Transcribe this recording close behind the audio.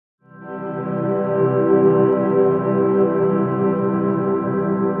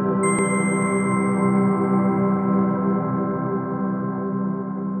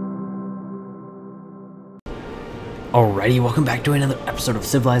Alrighty, welcome back to another episode of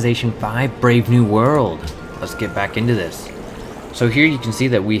Civilization 5 Brave New World. Let's get back into this. So here you can see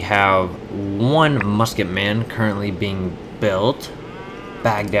that we have one musket man currently being built.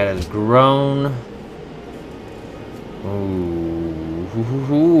 Baghdad has grown. Ooh.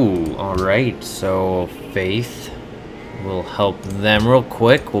 Alright, so Faith will help them real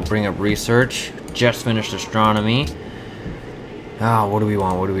quick. We'll bring up research. Just finished astronomy. What do we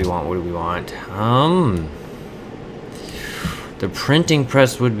want? The printing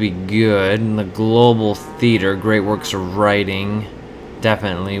press would be good, and the global theater, great works of writing,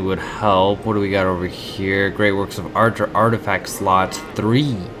 definitely would help. What do we got over here? Great works of art or artifact slots,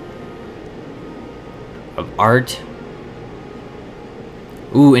 3 of art.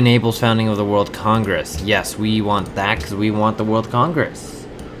 Ooh, enables founding of the World Congress. Yes, we want that because we want the World Congress.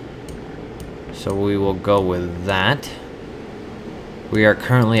 So we will go with that. We are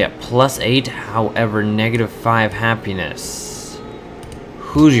currently at +8, however, -5 happiness.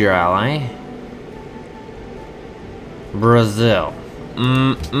 Who's your ally? Brazil.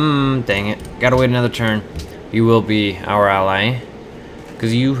 Dang it. Gotta wait another turn. You will be our ally.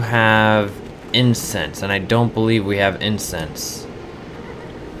 Because you have incense, and I don't believe we have incense.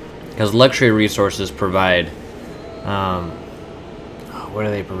 Because luxury resources provide... what do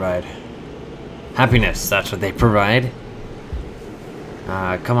they provide? Happiness, that's what they provide.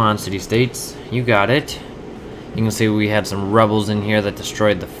 Come on, city-states. You got it. You can see we had some rebels in here that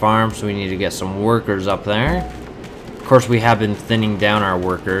destroyed the farm, so we need to get some workers up there. Of course, we have been thinning down our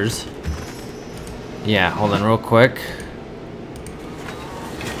workers. Yeah, hold on real quick.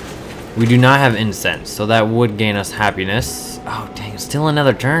 We do not have incense, so that would gain us happiness. Oh, dang, still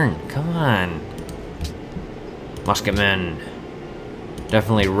another turn. Come on. Musketmen.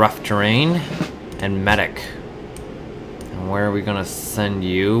 Definitely rough terrain. And medic. And where are we gonna send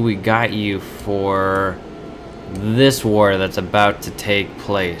you? We got you for... this war that's about to take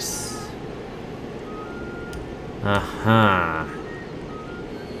place.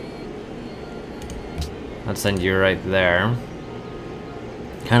 Let's send you right there.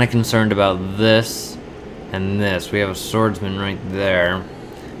 Kind of concerned about this and this. We have a swordsman right there.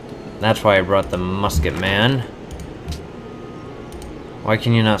 That's why I brought the musket man. Why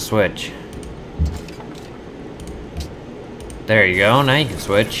can you not switch? There you go, now you can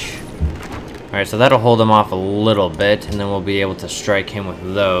switch. Alright, so that'll hold him off a little bit, and then we'll be able to strike him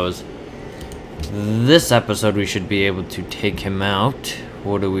with those. This episode, we should be able to take him out.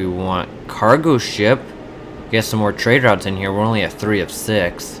 What do we want? Cargo ship. Get some more trade routes in here. We're only at 3 of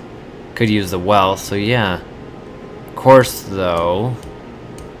 6. Could use the wealth, so yeah. Course, though.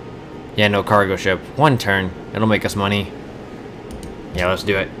 Yeah, no cargo ship. 1 turn. It'll make us money. Yeah, let's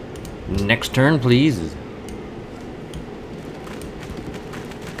do it. Next turn, please.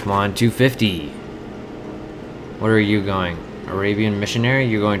 Come on, 250. Where are you going? Arabian missionary?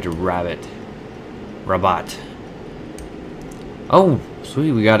 You're going to Rabat. Oh,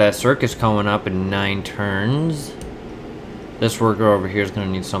 sweet. We got a circus coming up in 9 turns. This worker over here is going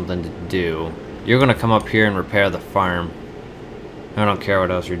to need something to do. You're going to come up here and repair the farm. I don't care what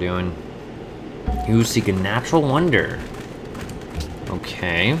else you're doing. You seek a natural wonder.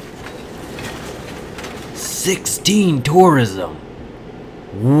 Okay. 16 tourism.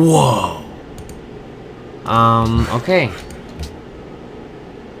 Whoa. Okay.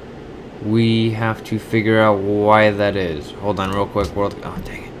 We have to figure out why that is. Hold on real quick. Oh,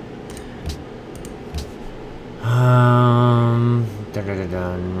 dang it.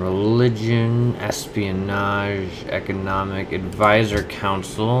 Religion, espionage, economic, advisor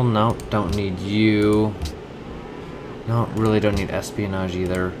council. Nope, don't need you. No, really don't need espionage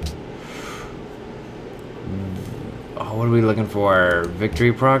either. Oh, what are we looking for?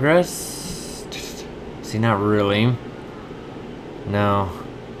 Victory progress? See, not really. No.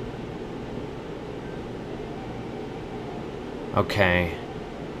 Okay.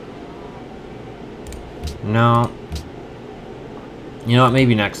 No. You know what?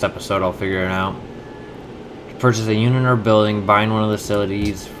 Maybe next episode I'll figure it out. Purchase a unit or building, bind one of the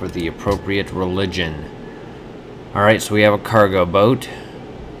facilities for the appropriate religion. Alright, so we have a cargo boat.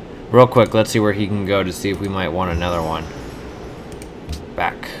 Real quick, let's see where he can go to see if we might want another one.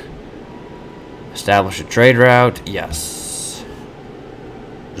 Back. Establish a trade route. Yes.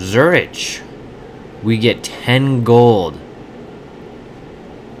 Zurich. We get 10 gold.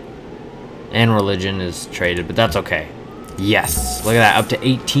 And religion is traded, but that's okay. Yes. Look at that. Up to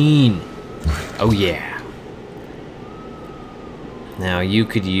 18. Oh, yeah. Now, you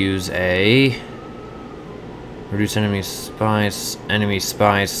could use a... reduce enemy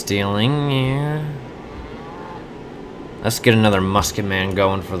spies stealing, yeah. Let's get another musket man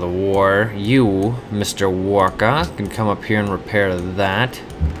going for the war. You, Mr. Walker, can come up here and repair that.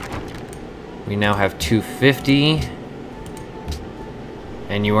 We now have 250.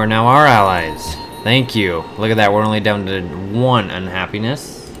 And you are now our allies. Thank you. Look at that, we're only down to 1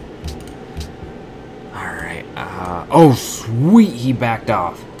 unhappiness. Alright, oh sweet, he backed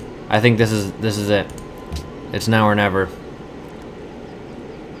off. I think this is it. It's now or never.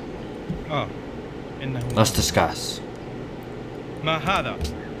 Let's discuss.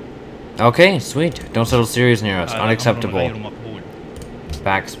 Okay, sweet. Don't settle serious near us. Unacceptable.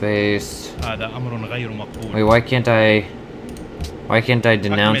 Backspace. Wait, why can't I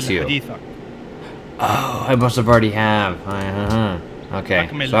denounce you? Oh, I must have already have. Okay,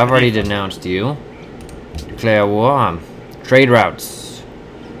 so I've already denounced you. Declare war. Trade routes.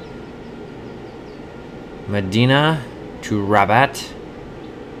 Medina to Rabat.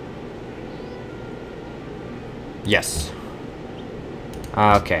 Yes.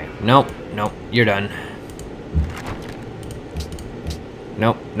 Okay. Nope. Nope. You're done.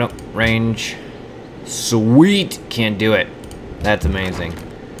 Nope. Nope. Range. Sweet. Can't do it. That's amazing.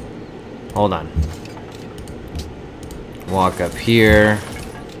 Hold on. Walk up here.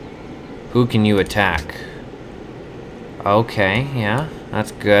 Who can you attack? Okay. Yeah.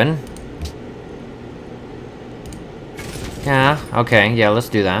 That's good. Yeah. Okay. Yeah. Let's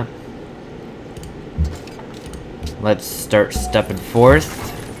do that. Let's start stepping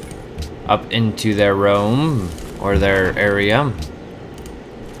forth up into their roam or their area.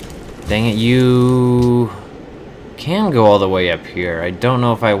 Dang it, you can go all the way up here. I don't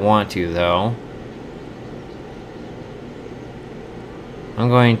know if I want to though. I'm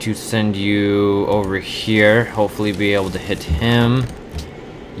going to send you over here, hopefully be able to hit him.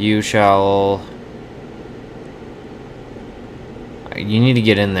 You shall... You need to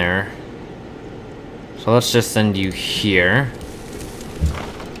get in there. So let's just send you here.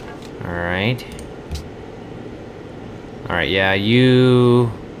 Alright. Alright, yeah,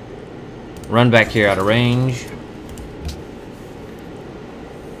 you run back here out of range.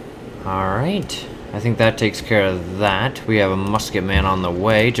 Alright. I think that takes care of that. We have a musket man on the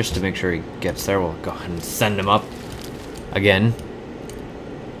way, just to make sure he gets there. We'll go ahead and send him up again.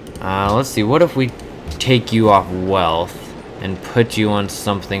 Let's see, what if we take you off wealth and put you on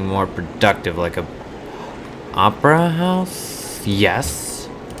something more productive, like a opera house? Yes.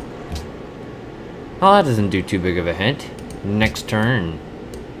 Well, that doesn't do too big of a hit. Next turn.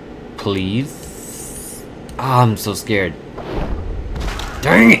 Please. Oh, I'm so scared.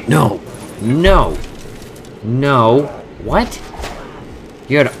 Dang it! No! No! No! What?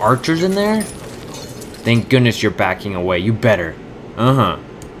 You had archers in there? Thank goodness you're backing away. You better. Uh-huh.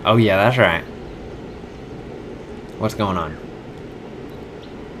 Oh yeah, that's right. What's going on?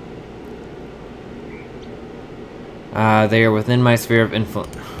 They are within my sphere of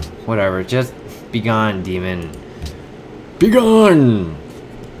influence. Whatever, just be gone, demon. Be gone!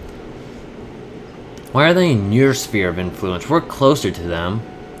 Why are they in your sphere of influence? We're closer to them.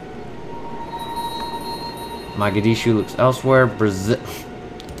 Mogadishu looks elsewhere. Brazil.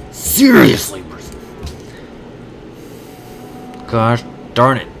 Seriously, Brazil. Gosh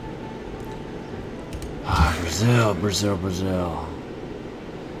darn it. Ah, Brazil, Brazil, Brazil.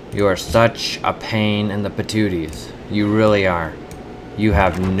 You are such a pain in the patooties. You really are. You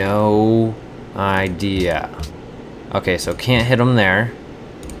have no idea. Okay, so can't hit him there.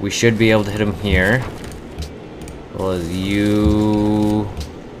 We should be able to hit him here. Well, as you...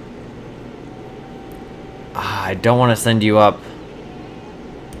 I don't want to send you up,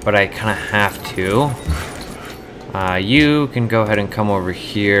 but I kind of have to. You can go ahead and come over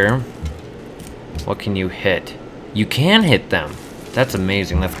here. What can you hit? You can hit them. That's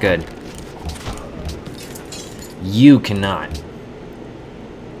amazing. That's good. You cannot.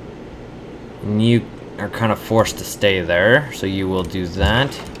 And you are kind of forced to stay there, so you will do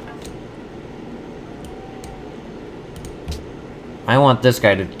that. I want this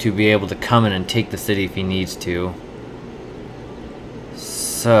guy to be able to come in and take the city if he needs to.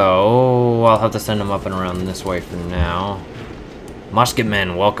 So, I'll have to send him up and around this way for now.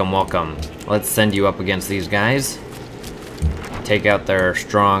 Musketmen, welcome, welcome. Let's send you up against these guys. Take out their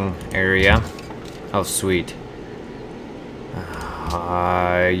strong area. Oh, sweet.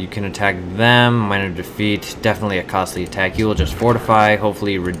 You can attack them. Minor defeat. Definitely a costly attack. You will just fortify.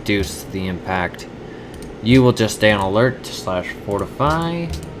 Hopefully reduce the impact. You will just stay on alert / fortify.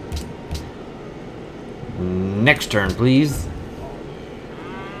 Next turn, please.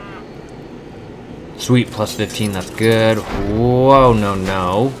 Sweet, plus 15. That's good. Whoa, no,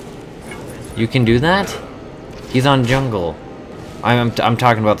 no. You can do that? He's on jungle. I'm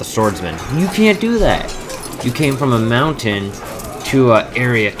talking about the swordsman. You can't do that. You came from a mountain to a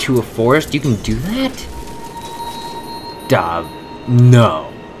area to a forest. You can do that? Duh.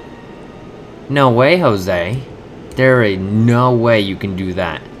 No. No way, Jose. There ain't no way you can do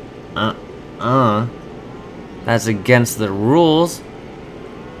that. That's against the rules.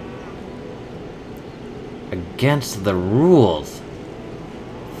 Against the rules.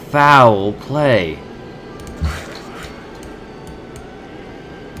 Foul play.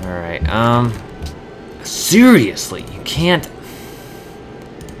 Alright, seriously, you can't...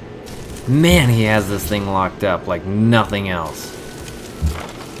 Man, he has this thing locked up like nothing else.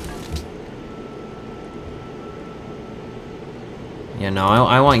 Yeah, no,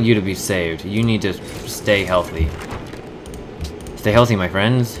 I want you to be saved. You need to stay healthy. Stay healthy, my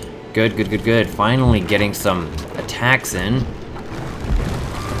friends. Good, good, good, good. Finally getting some attacks in.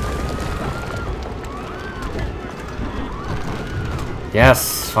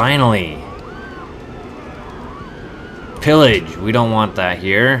 Yes, finally. Pillage. We don't want that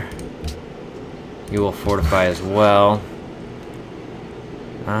here. You will fortify as well.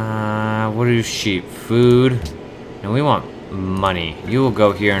 What do sheep? Food. And we want money. You will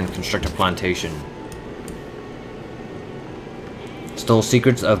go here and construct a plantation. Stole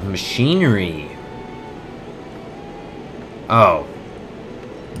secrets of machinery. Oh.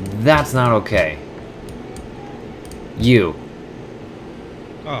 That's not okay. You.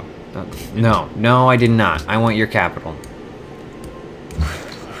 Oh. No, I did not. I want your capital.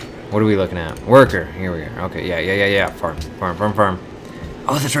 What are we looking at? Worker. Here we are. Okay, yeah. Farm.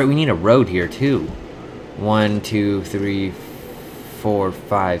 Oh, that's right. We need a road here, too. 1, 2, 3, 4,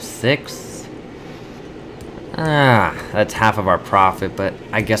 5, 6. That's half of our profit, but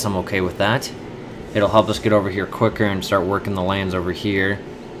I guess I'm okay with that. It'll help us get over here quicker and start working the lands over here.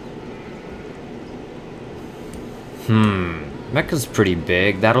 Mecca's pretty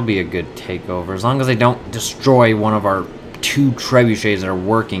big. That'll be a good takeover. As long as they don't destroy one of our 2 trebuchets that are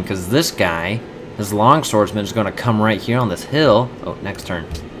working, because this guy, this longswordsman, is going to come right here on this hill. Oh, next turn.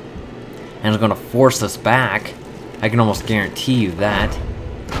 And is going to force us back. I can almost guarantee you that.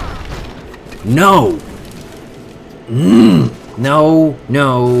 No! No.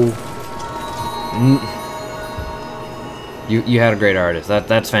 You had a great artist.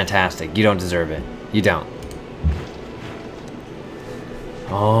 That's fantastic. You don't deserve it. You don't.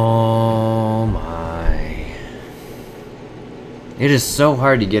 Oh my. It is so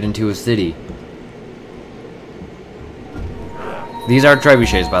hard to get into a city. These are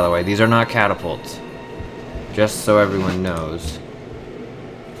trebuchets, by the way. These are not catapults. Just so everyone knows.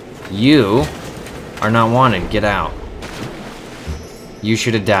 You are not wanted. Get out. You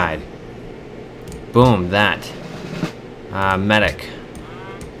should have died. Boom, that. Medic.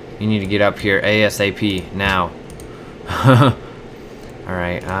 You need to get up here ASAP now.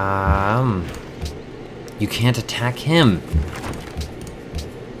 Alright, you can't attack him.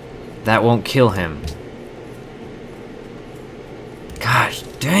 That won't kill him. Gosh,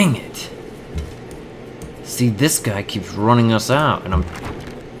 dang it. See, this guy keeps running us out, and I'm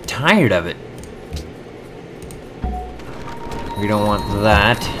tired of it. We don't want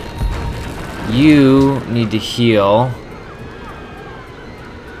that. You need to heal.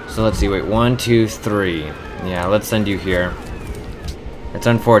 So let's see, wait, 1, 2, 3. Yeah, let's send you here. It's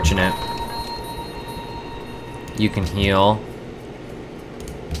unfortunate. You can heal.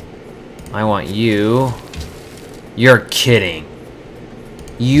 I want you. You're kidding.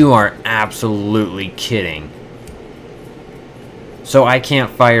 You are absolutely kidding. So I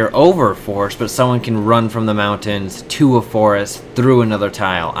can't fire over force, but someone can run from the mountains to a forest through another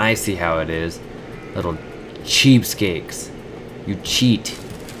tile. I see how it is. Little cheapskates. You cheat.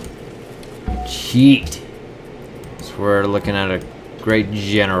 You cheat. So we're looking at a great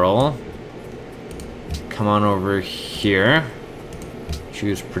general. Come on over here.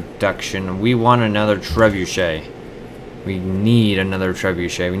 Choose production. We want another trebuchet. We need another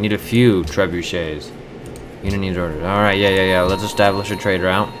trebuchet. We need a few trebuchets. Unit needs orders. Alright, yeah. Let's establish a trade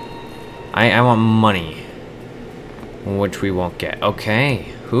route. I want money. Which we won't get.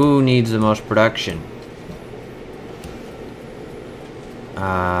 Okay. Who needs the most production?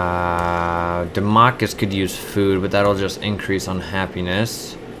 Democus could use food, but that'll just increase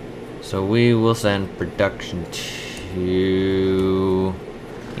unhappiness. So we will send production to...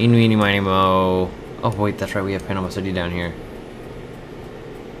 Eeny, meeny, miny, mo. Oh wait, that's right, we have Panama City down here.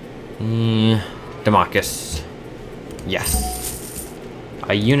 Democus. Yes.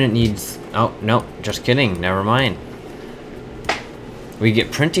 A unit needs... Oh, no, just kidding. Never mind. We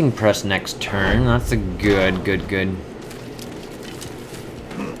get printing press next turn. That's a good.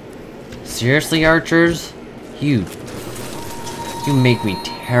 Seriously, archers? You make me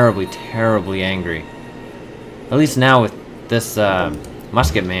terribly angry. At least now with this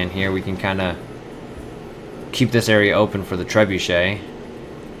musket man here, we can kind of keep this area open for the trebuchet,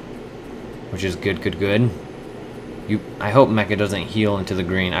 which is good, good, good. I hope Mecha doesn't heal into the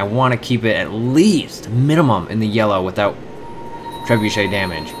green. I want to keep it at least minimum in the yellow without trebuchet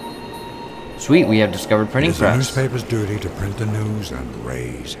damage. Sweet, we have discovered printing press. It is the newspaper's duty to print the news and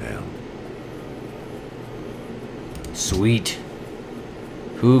raise hell. Sweet.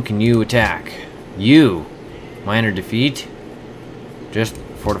 Who can you attack? You. Minor defeat. Just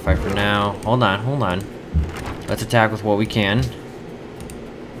fortify for now. Hold on, hold on. Let's attack with what we can.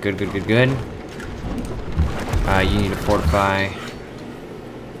 Good, good, good, good. You need to fortify.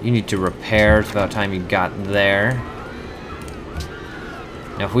 You need to repair. It's about time you got there.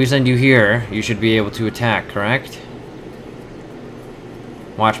 Now, if we send you here, you should be able to attack, correct?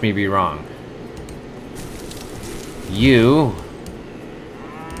 Watch me be wrong. You.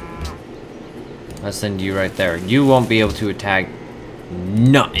 Let's send you right there. You won't be able to attack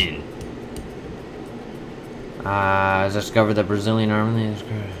nothing. Discovered the Brazilian army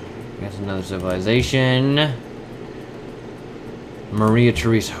against another civilization. Maria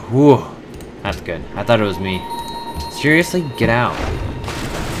Teresa. Whew. That's good. I thought it was me. Seriously? Get out.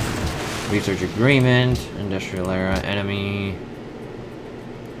 Research agreement. Industrial era. Enemy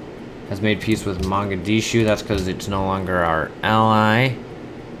has made peace with Mogadishu. That's because it's no longer our ally.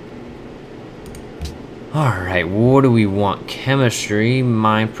 Alright, what do we want? Chemistry,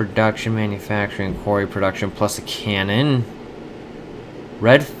 mine production, manufacturing, quarry production, plus a cannon.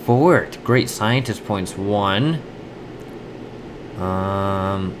 Red Fort. Great scientist points 1.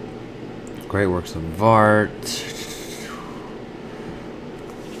 Great works of art.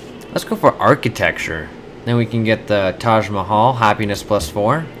 Let's go for architecture. Then we can get the Taj Mahal, happiness plus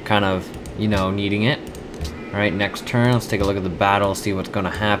 4. Kind of, you know, needing it. Alright, next turn. Let's take a look at the battle, see what's going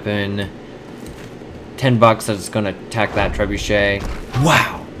to happen. $10 that it's going to attack that trebuchet.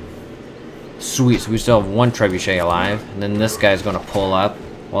 Wow! Sweet, so we still have one trebuchet alive. And then this guy's going to pull up.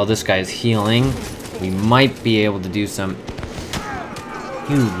 While this guy's healing, we might be able to do some...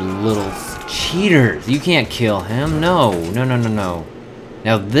 You little cheaters! You can't kill him. No, no, no, no, no.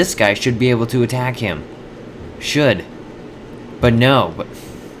 Now this guy should be able to attack him. Should. But no, but...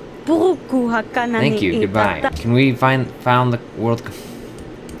 Thank you, goodbye. Can we found the world...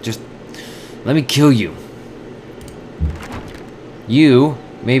 Just... Let me kill you. You...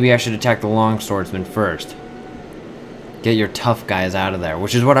 Maybe I should attack the longswordsman first. Get your tough guys out of there.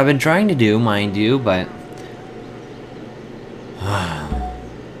 Which is what I've been trying to do, mind you, but...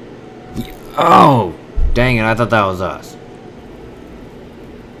 Oh! Dang it, I thought that was us.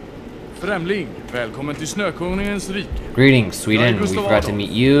 Främling, välkommen till Snökonungens rike. Greetings, Sweden. We forgot to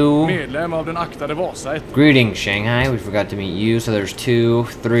meet you. Medlem av den aktade Vasaätten. Greetings, Shanghai. We forgot to meet you. So there's 2,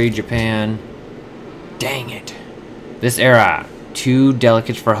 3, Japan. Dang it. This era. 2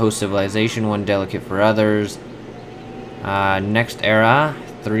 delegates for host civilization, 1 delegate for others. Next era.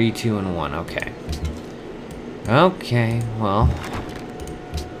 3, 2, and 1. Okay. Okay, well.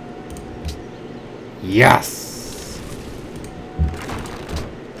 Yes!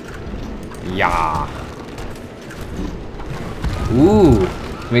 Yeah. Ooh.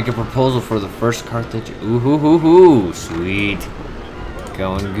 Make a proposal for the first Carthage. Ooh hoo hoo hoo. Sweet.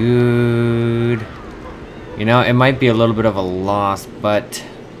 Going good. You know, it might be a little bit of a loss, but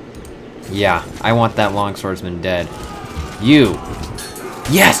yeah, I want that longswordsman dead. You.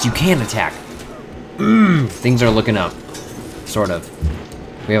 Yes, you can attack. Things are looking up. Sort of.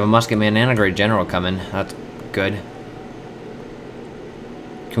 We have a musketman and a great general coming. That's good.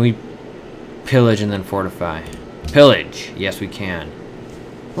 Can we pillage and then fortify? Pillage. Yes, we can.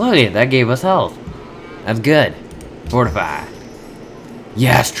 Look at it. That gave us health. That's good. Fortify.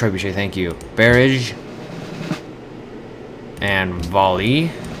 Yes, trebuchet. Thank you. Barrage. And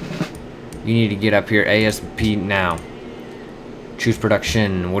volley. You need to get up here ASP now. Choose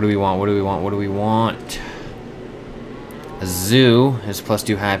production. What do we want? What do we want? What do we want? A zoo is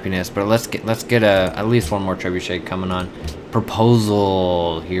 +2 happiness, but let's get at least one more trebuchet coming on.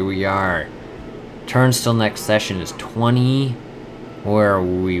 Proposal. Here we are. Turn still next session is 20. Where are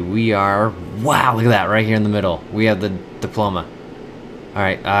we? We are. Wow, look at that right here in the middle. We have the diploma. All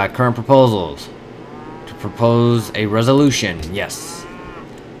right. Current proposals. To propose a resolution. Yes.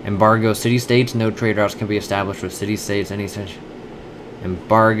 Embargo city-states. No trade routes can be established with city-states. Any such.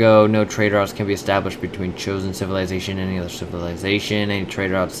 Embargo. No trade routes can be established between chosen civilization and any other civilization. Any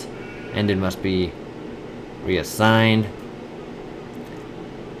trade routes ended must be reassigned.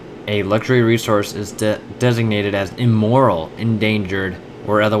 A luxury resource is designated as immoral, endangered,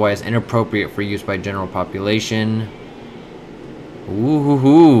 or otherwise inappropriate for use by general population.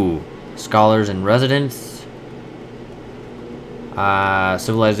 Ooh-hoo-hoo. Scholars and residents.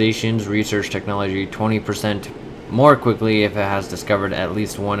 Civilizations, research technology, 20% more quickly if it has discovered at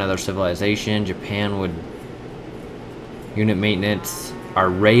least one other civilization. Japan would... Unit maintenance are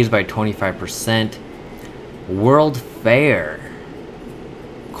raised by 25%. World Fair.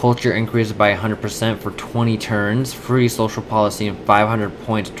 Culture increases by 100% for 20 turns. Free social policy and 500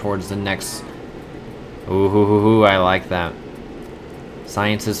 points towards the next... Ooh, I like that.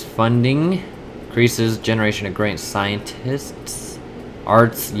 Sciences funding. Increases generation of great scientists.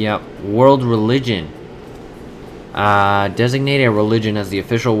 Arts, yep. World religion. Designate a religion as the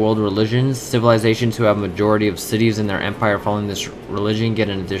official world religion. Civilizations who have majority of cities in their empire following this religion get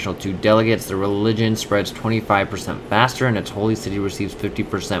an additional 2 delegates. The religion spreads 25% faster, and its holy city receives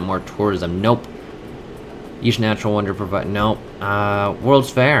 50% more tourism. Nope. Each natural wonder provide... Nope. World's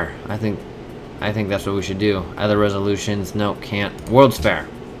Fair. I think that's what we should do. Other resolutions? Nope, can't. World's Fair.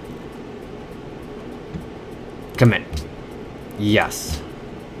 Commit. Yes.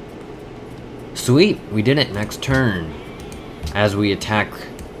 Sweet, we did it. Next turn. As we attack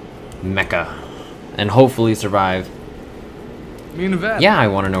Mecca. And hopefully survive. Yeah, I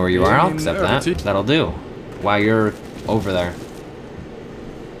want to know where you are. I'll accept that. That'll do. Wow, you're over there.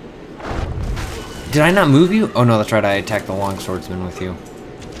 Did I not move you? Oh no, that's right, I attacked the longswordsman with you.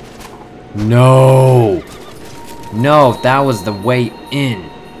 No! No, that was the way in.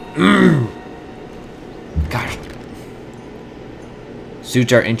 Gosh.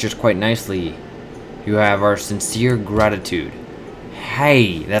 Suits our interests quite nicely. You have our sincere gratitude.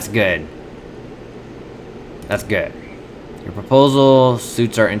 Hey, that's good. That's good. Your proposal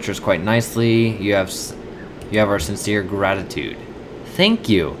suits our interests quite nicely. You have our sincere gratitude. Thank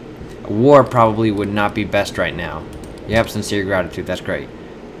you. A war probably would not be best right now. Yep, sincere gratitude. That's great.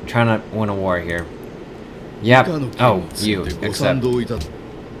 I'm trying to win a war here. Yep. Oh, you. Accept.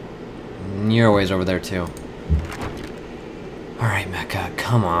 You're always over there too. Alright, Mecca,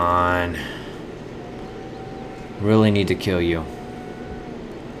 come on. Really need to kill you.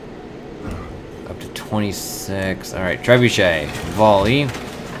 Up to 26. Alright, Trebuchet. Volley.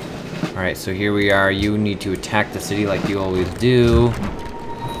 Alright, so here we are. You need to attack the city like you always do.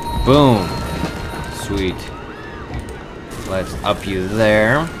 Boom. Sweet. Let's up you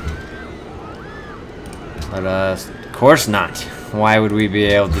there. Let us... Of course not. Why would we be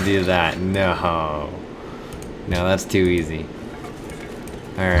able to do that? No. No, that's too easy.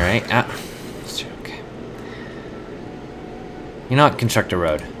 Alright. Okay. You know what? Construct a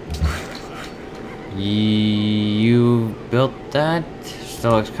road. You built that?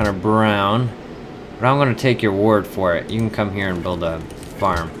 Still looks kind of brown. But I'm going to take your word for it. You can come here and build a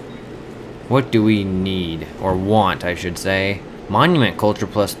farm. What do we need? Or want, I should say. Monument culture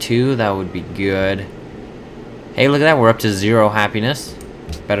 +2. That would be good. Hey, look at that. We're up to 0 happiness.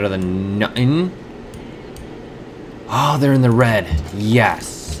 Better than nothing. Oh, they're in the red.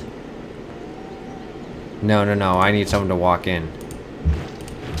 Yes. No. I need someone to walk in.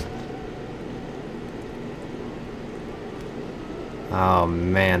 Oh,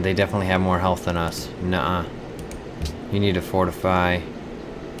 man. They definitely have more health than us. Nuh-uh. You need to fortify.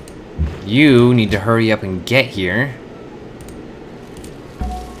 You need to hurry up and get here.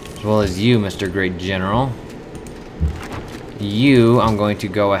 As well as you, Mr. Great General. You, I'm going to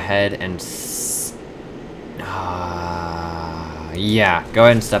go ahead and... yeah, go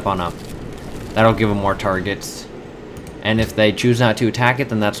ahead and step on up. That'll give them more targets. And if they choose not to attack it,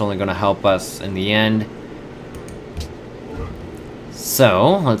 then that's only going to help us in the end.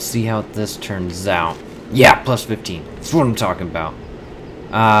 So, let's see how this turns out. Yeah, +15. That's what I'm talking about.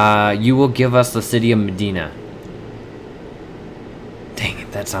 You will give us the city of Medina. Dang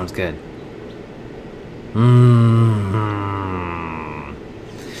it, that sounds good.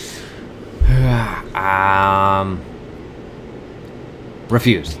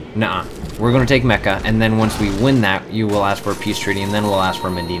 Refuse. Nuh-uh. We're gonna take Mecca, and then once we win that, you will ask for a peace treaty, and then we'll ask for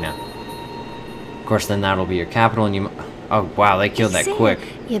Medina. Of course, then that'll be your capital, and you... Oh, wow, they killed that quick.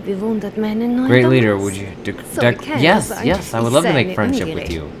 Great leader, would you... Yes, I would love to make friendship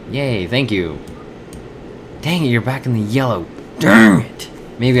with you. Yay, thank you. Dang it, you're back in the yellow. Dang it!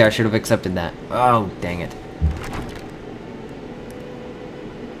 Maybe I should have accepted that. Oh, dang it.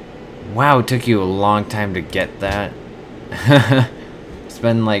 Wow, it took you a long time to get that. It's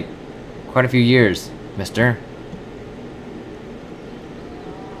been like quite a few years, mister.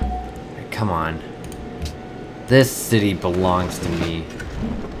 Come on. This city belongs to me.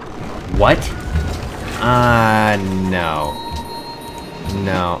 What? No.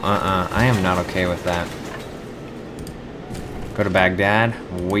 No, I am not okay with that. Go to Baghdad.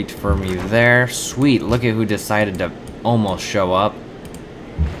 Wait for me there. Sweet, look at who decided to almost show up.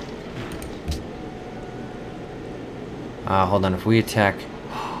 Hold on. If we attack,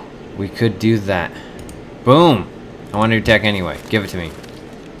 we could do that. Boom! I want to attack anyway. Give it to me.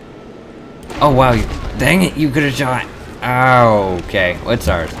 Oh, wow. Dang it. You could have shot. Oh, okay. What's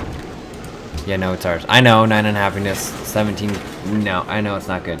ours? Yeah, no, it's ours. I know. 9 unhappiness. 17. No, I know it's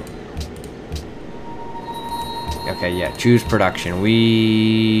not good. Okay, yeah. Choose production.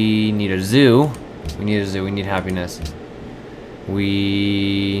 We need a zoo. We need a zoo. We need happiness.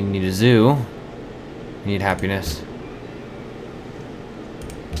 We need a zoo. We need happiness.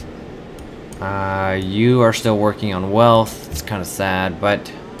 You are still working on wealth. It's kind of sad,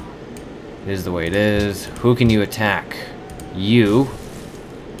 but it is the way it is. Who can you attack? You.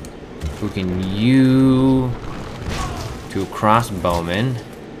 Who can you... to crossbowman.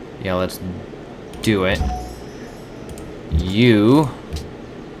 Yeah, let's do it. You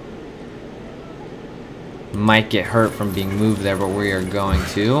might get hurt from being moved there, but we are going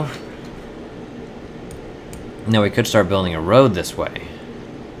to. Now we could start building a road this way,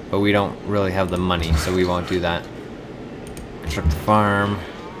 but we don't really have the money, so we won't do that. Construct the farm.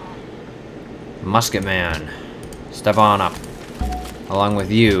 Musket man, step on up. Along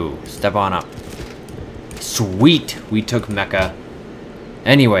with you, step on up. Sweet, we took Mecca.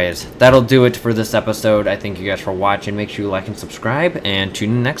 Anyways, that'll do it for this episode. I thank you guys for watching. Make sure you like and subscribe, and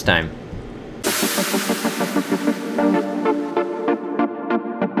tune in next time.